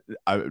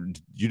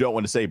 you don't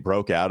want to say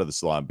broke out of the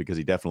slump because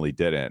he definitely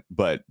didn't,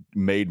 but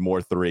made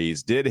more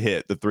threes, did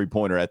hit the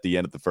 3-pointer at the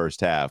end of the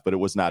first half, but it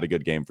was not a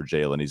good game for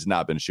Jalen. He's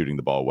not been shooting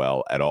the ball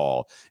well at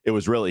all. It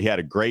was really, he had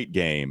a great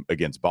game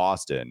against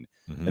Boston.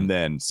 And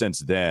then since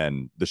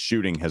then, the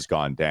shooting has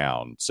gone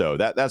down. So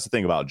that's the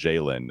thing about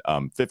Jalen.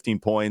 15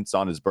 points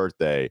on his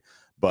birthday,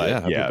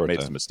 but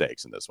made some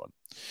mistakes in this one.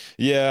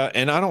 Yeah,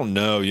 and I don't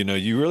know.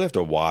 You really have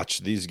to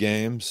watch these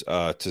games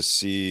to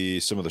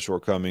see some of the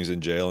shortcomings in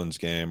Jalen's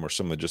game or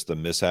some of just the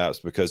mishaps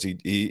because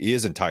he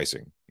is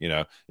enticing.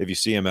 If you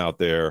see him out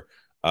there,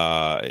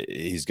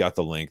 he's got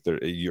the length.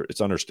 It's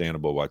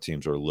understandable why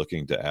teams are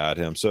looking to add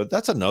him. So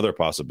that's another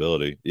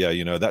possibility.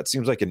 Yeah, that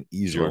seems like an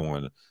easier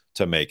one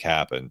to make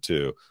happen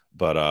too.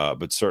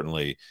 But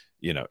certainly,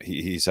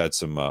 he's had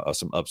some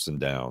ups and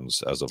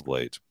downs as of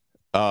late.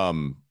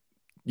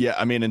 Yeah,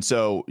 I mean, and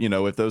so,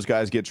 if those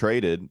guys get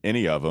traded,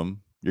 any of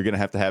them, you're going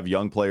to have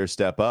young players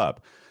step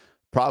up.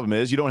 Problem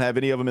is, you don't have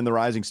any of them in the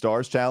Rising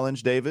Stars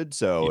Challenge, David.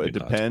 So it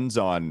depends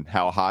on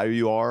how high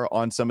you are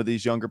on some of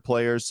these younger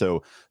players.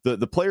 So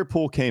the player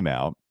pool came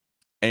out,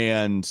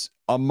 and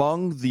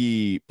among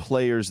the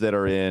players that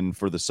are in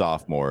for the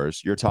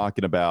sophomores, you're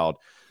talking about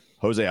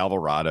Jose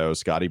Alvarado,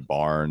 Scotty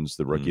Barnes,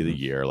 the rookie of the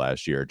year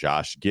last year,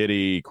 Josh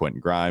Giddey, Quentin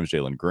Grimes,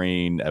 Jalen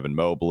Green, Evan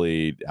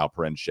Mobley,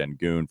 Alperen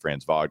Şengün,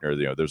 Franz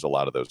Wagner. There's a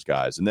lot of those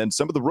guys. And then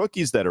some of the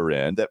rookies that are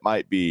in that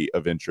might be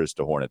of interest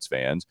to Hornets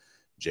fans.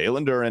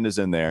 Jalen Duren is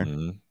in there.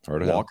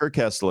 Walker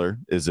Kessler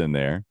is in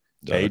there.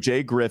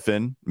 AJ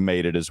Griffin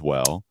made it as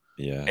well.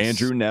 Yes.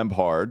 Andrew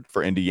Nembhard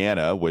for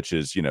Indiana, which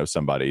is,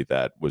 somebody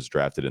that was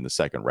drafted in the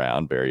second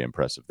round. Very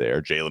impressive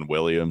there. Jalen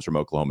Williams from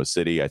Oklahoma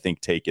City, I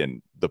think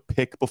taken the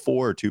pick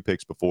before or 2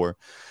 picks before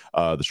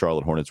the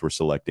Charlotte Hornets were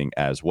selecting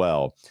as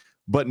well.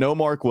 But no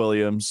Mark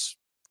Williams,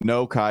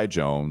 no Kai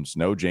Jones,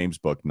 no James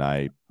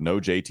Bouknight, no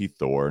JT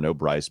Thor, no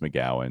Bryce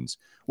McGowens.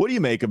 What do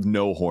you make of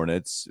no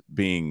Hornets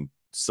being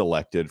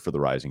selected for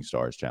the Rising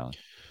Stars Challenge?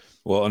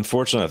 Well,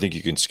 unfortunately, I think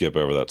you can skip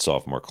over that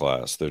sophomore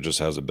class. There just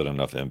hasn't been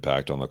enough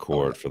impact on the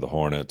court for the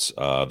Hornets.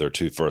 Their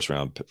 2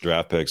 first-round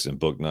draft picks in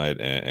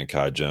Bouknight and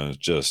Kai Jones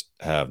just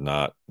have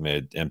not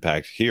made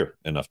impact here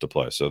enough to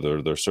play. So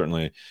they're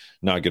certainly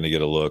not going to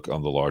get a look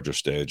on the larger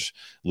stage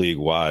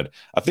league-wide.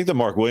 I think the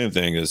Mark Williams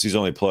thing is he's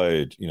only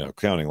played,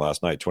 counting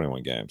last night,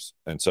 21 games.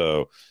 And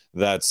so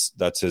that's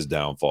his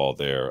downfall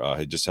there.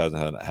 He just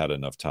hasn't had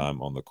enough time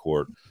on the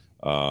court.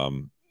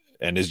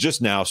 And is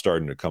just now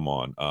starting to come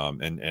on.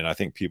 And I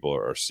think people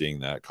are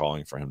seeing that,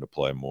 calling for him to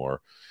play more,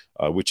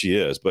 which he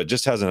is, but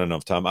just hasn't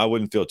enough time. I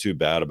wouldn't feel too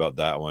bad about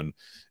that one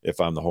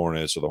if I'm the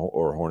Hornets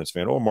or Hornets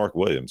fan or Mark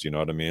Williams. You know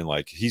what I mean?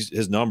 Like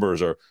his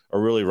numbers are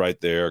really right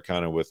there,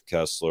 kind of with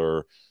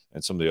Kessler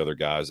and some of the other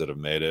guys that have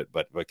made it.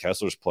 But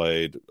Kessler's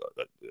played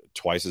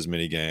twice as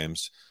many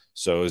games.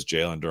 So is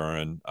Jalen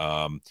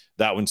Duren.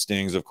 That one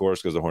stings, of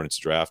course, because the Hornets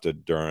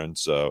drafted Duren.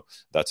 So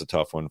that's a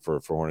tough one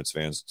for Hornets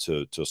fans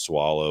to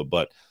swallow.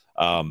 But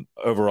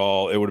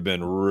overall, it would have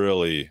been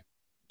really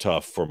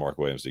tough for Mark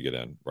Williams to get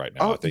in right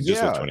now. I think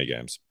just with 20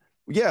 games.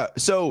 Yeah.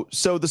 So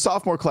the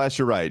sophomore class,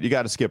 you're right. You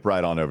got to skip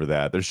right on over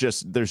that. There's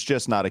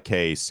just not a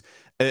case.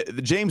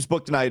 James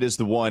Bouknight is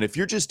the one. If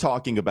you're just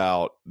talking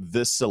about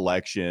this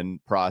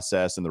selection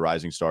process and the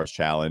Rising Stars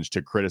Challenge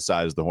to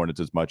criticize the Hornets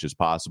as much as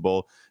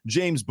possible,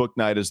 James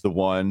Bouknight is the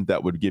one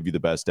that would give you the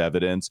best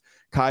evidence.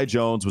 Kai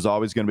Jones was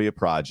always going to be a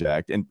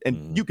project, and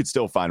you could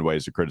still find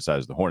ways to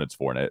criticize the Hornets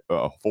for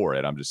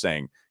it. I'm just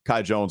saying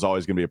Kai Jones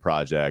always going to be a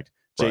project.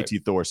 Right.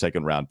 JT Thor,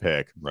 second round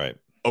pick. Right.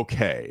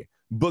 Okay.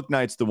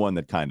 Bouknight's the one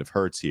that kind of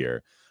hurts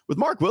here. With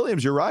Mark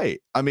Williams, you're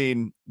right. I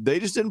mean, they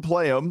just didn't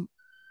play him.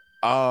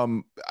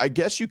 I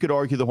guess you could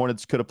argue the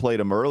Hornets could have played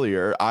him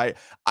earlier. I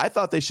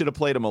thought they should have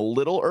played him a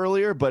little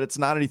earlier, but it's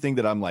not anything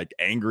that I'm like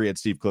angry at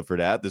Steve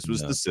Clifford at. This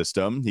was the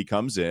system. He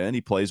comes in,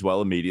 he plays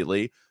well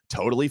immediately,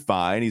 totally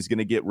fine. He's going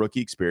to get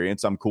rookie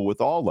experience. I'm cool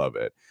with all of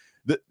it.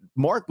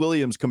 Mark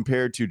Williams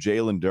compared to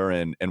Jalen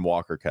Duren and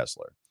Walker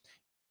Kessler.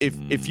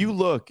 If you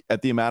look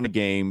at the amount of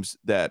games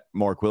that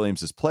Mark Williams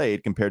has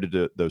played compared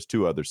to those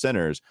two other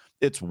centers,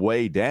 it's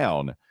way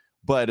down.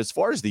 But as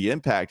far as the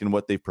impact and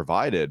what they've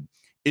provided,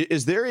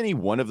 is there any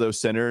one of those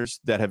centers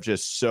that have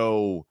just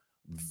so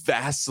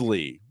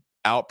vastly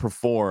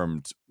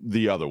outperformed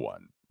the other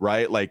one,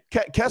 right? Like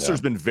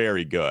Kessler's been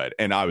very good,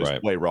 and I was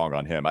way wrong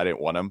on him. I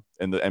didn't want him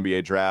in the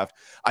NBA draft.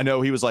 I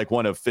know he was like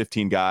one of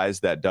 15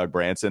 guys that Doug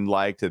Branson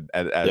liked.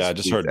 I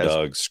just heard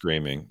Doug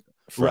screaming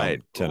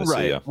from Tennessee.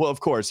 Right. Yeah. Well, of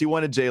course, he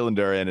wanted Jalen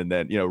Duren, and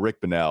then, Rick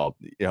Bonnell,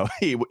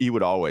 he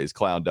would always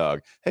clown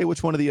Doug. Hey,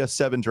 which one of the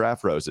 7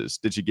 draft roses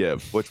did you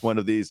give? Which one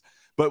of these?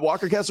 But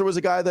Walker Kessler was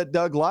a guy that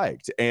Doug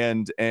liked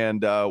and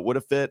would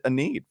have fit a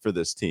need for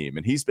this team.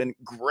 And he's been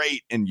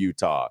great in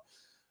Utah.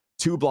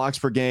 2 blocks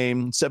per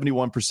game,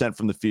 71%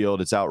 from the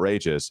field. It's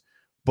outrageous.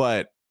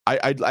 But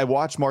I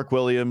watch Mark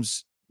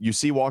Williams. You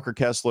see Walker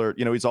Kessler,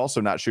 he's also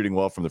not shooting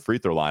well from the free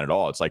throw line at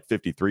all. It's like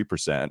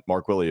 53%.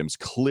 Mark Williams,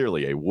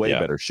 clearly a way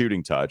better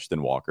shooting touch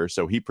than Walker.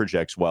 So he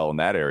projects well in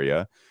that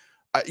area.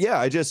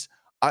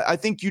 I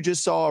think you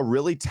just saw a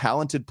really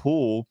talented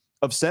pool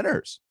of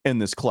centers in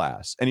this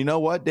class. And you know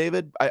what,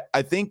 David?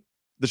 I think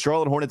the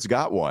Charlotte Hornets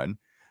got one.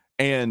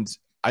 And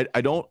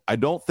I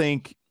don't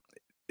think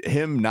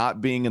him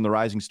not being in the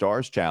Rising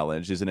Stars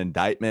Challenge is an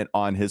indictment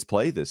on his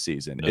play this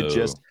season. No.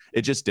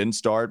 It just didn't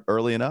start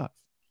early enough.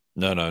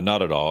 No,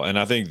 not at all. And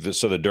I think the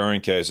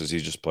Duren cases, he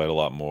just played a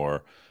lot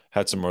more,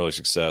 had some early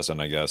success,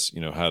 and I guess,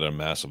 had a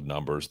massive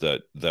numbers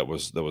that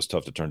was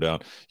tough to turn down.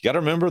 You got to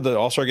remember the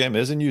All-Star game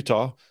is in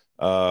Utah.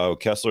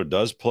 Kessler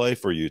does play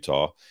for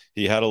Utah.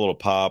 He had a little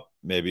pop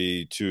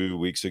maybe 2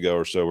 weeks ago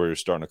or so where he was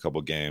starting a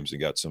couple games and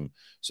got some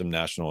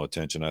national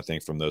attention, I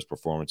think, from those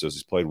performances.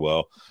 He's played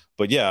well.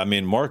 But yeah, I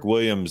mean, Mark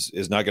Williams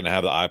is not going to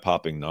have the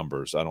eye-popping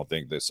numbers. I don't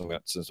think that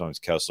sometimes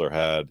Kessler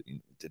had.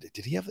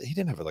 Did he have? He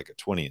didn't have like a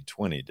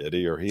 20-20, did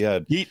he? Or he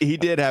had. He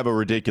did have a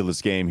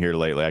ridiculous game here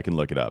lately. I can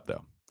look it up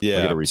though.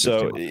 Yeah,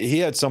 so he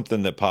had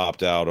something that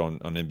popped out on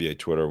NBA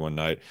Twitter one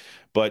night.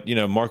 But,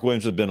 Mark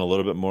Williams has been a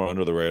little bit more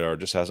under the radar,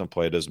 just hasn't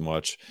played as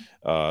much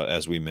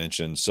as we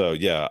mentioned. So,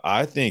 yeah,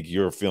 I think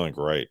you're feeling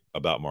great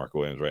about Mark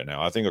Williams right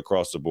now. I think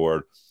across the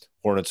board,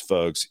 Hornets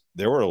folks,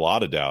 there were a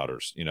lot of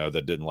doubters,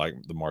 that didn't like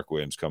the Mark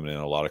Williams coming in,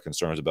 a lot of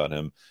concerns about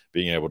him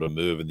being able to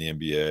move in the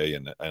NBA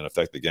and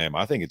affect the game.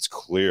 I think it's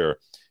clear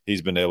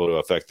he's been able to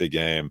affect the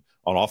game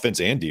on offense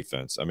and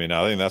defense. I mean,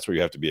 I think that's what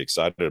you have to be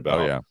excited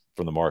about.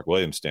 From the Mark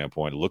Williams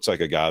standpoint. It looks like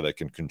a guy that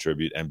can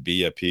contribute and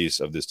be a piece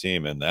of this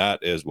team, and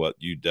that is what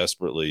you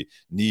desperately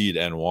need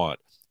and want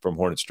from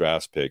Hornets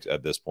draft picks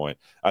at this point.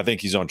 I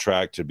think he's on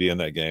track to be in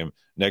that game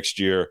next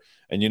year.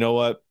 And you know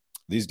what?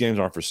 These games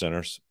aren't for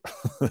centers.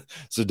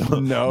 So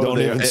don't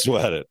even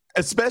sweat it.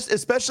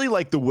 Especially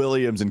like the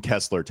Williams and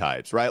Kessler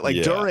types, right? Like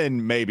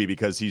Duren, maybe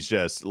because he's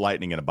just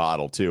lightning in a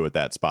bottle too at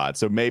that spot.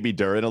 So maybe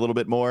Duren a little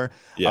bit more.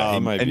 Yeah, he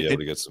might be able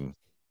to get some.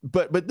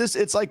 But this,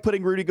 it's like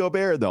putting Rudy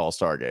Gobert in the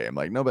All-Star game.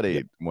 Like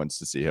nobody wants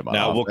to see him on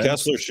now. Offense. Will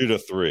Kessler shoot a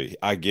 3?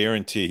 I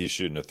guarantee he's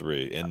shooting a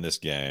 3 in this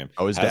game.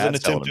 Oh, his dad's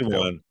attempted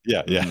one.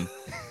 Yeah.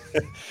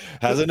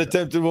 Hasn't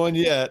attempted one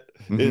yet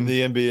in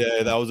the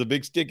NBA. That was a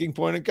big sticking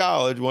point in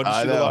college. Wanted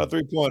to shoot a lot of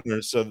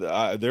 3-pointers. So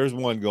there's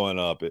one going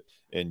up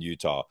in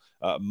Utah.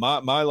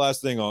 My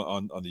last thing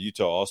on the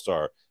Utah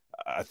All-Star,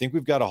 I think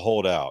we've got to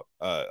hold out.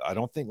 I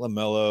don't think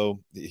LaMelo,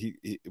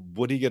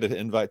 would he get an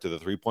invite to the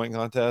 3-point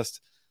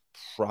contest?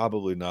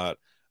 Probably not.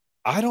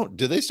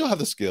 Do they still have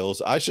the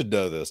skills? I should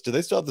know this. Do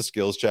they still have the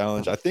skills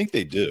challenge? I think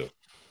they do.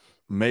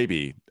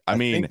 Maybe. I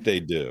mean, think they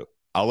do.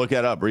 I'll look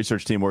that up.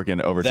 Research team working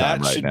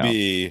overtime right now. That should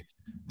be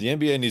the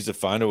NBA needs to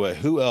find a way.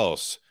 Who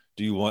else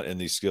do you want in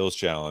the skills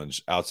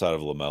challenge outside of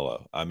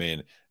LaMelo? I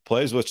mean,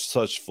 plays with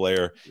such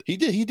flair. He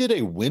did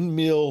a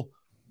windmill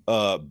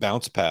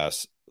bounce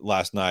pass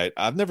last night.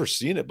 I've never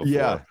seen it before.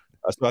 Yeah.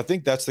 So I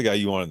think that's the guy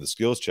you want in the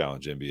skills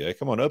challenge, NBA.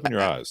 Come on, open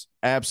your eyes.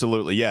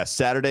 Absolutely. Yes.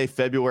 Saturday,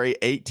 February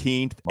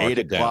 18th, 8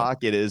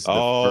 o'clock. It is the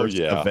first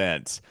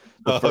event.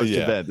 The first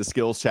event. The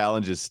skills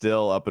challenge is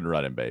still up and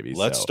running, baby.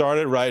 Let's start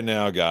it right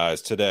now,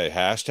 guys. Today,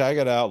 hashtag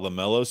it out.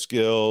 LaMelo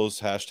Skills,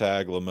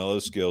 hashtag LaMelo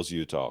Skills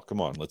Utah.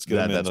 Come on, let's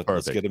get him in.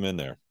 Let's get him in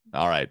there.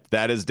 All right.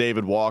 That is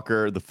David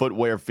Walker, the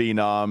footwear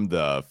phenom,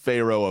 the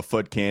pharaoh of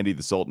foot candy,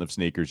 the sultan of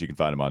sneakers. You can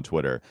find him on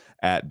Twitter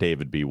at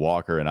David B.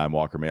 Walker. And I'm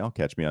Walker Mail.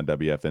 Catch me on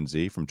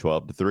WFNZ from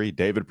 12 to 3.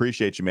 David,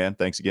 appreciate you, man.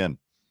 Thanks again.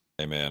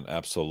 Hey, man.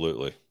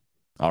 Absolutely.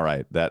 All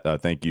right.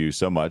 Thank you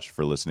so much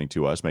for listening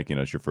to us, making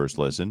us your first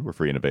listen. We're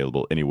free and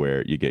available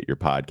anywhere you get your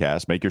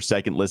podcast. Make your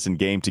second listen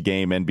Game to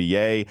Game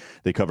NBA.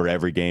 They cover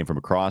every game from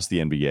across the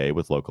NBA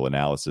with local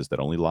analysis that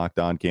only Locked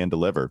On can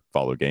deliver.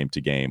 Follow Game to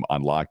Game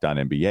on Locked On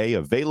NBA,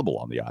 available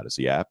on the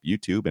Odyssey app,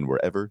 YouTube, and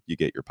wherever you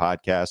get your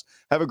podcast.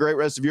 Have a great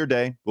rest of your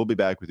day. We'll be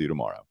back with you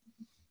tomorrow.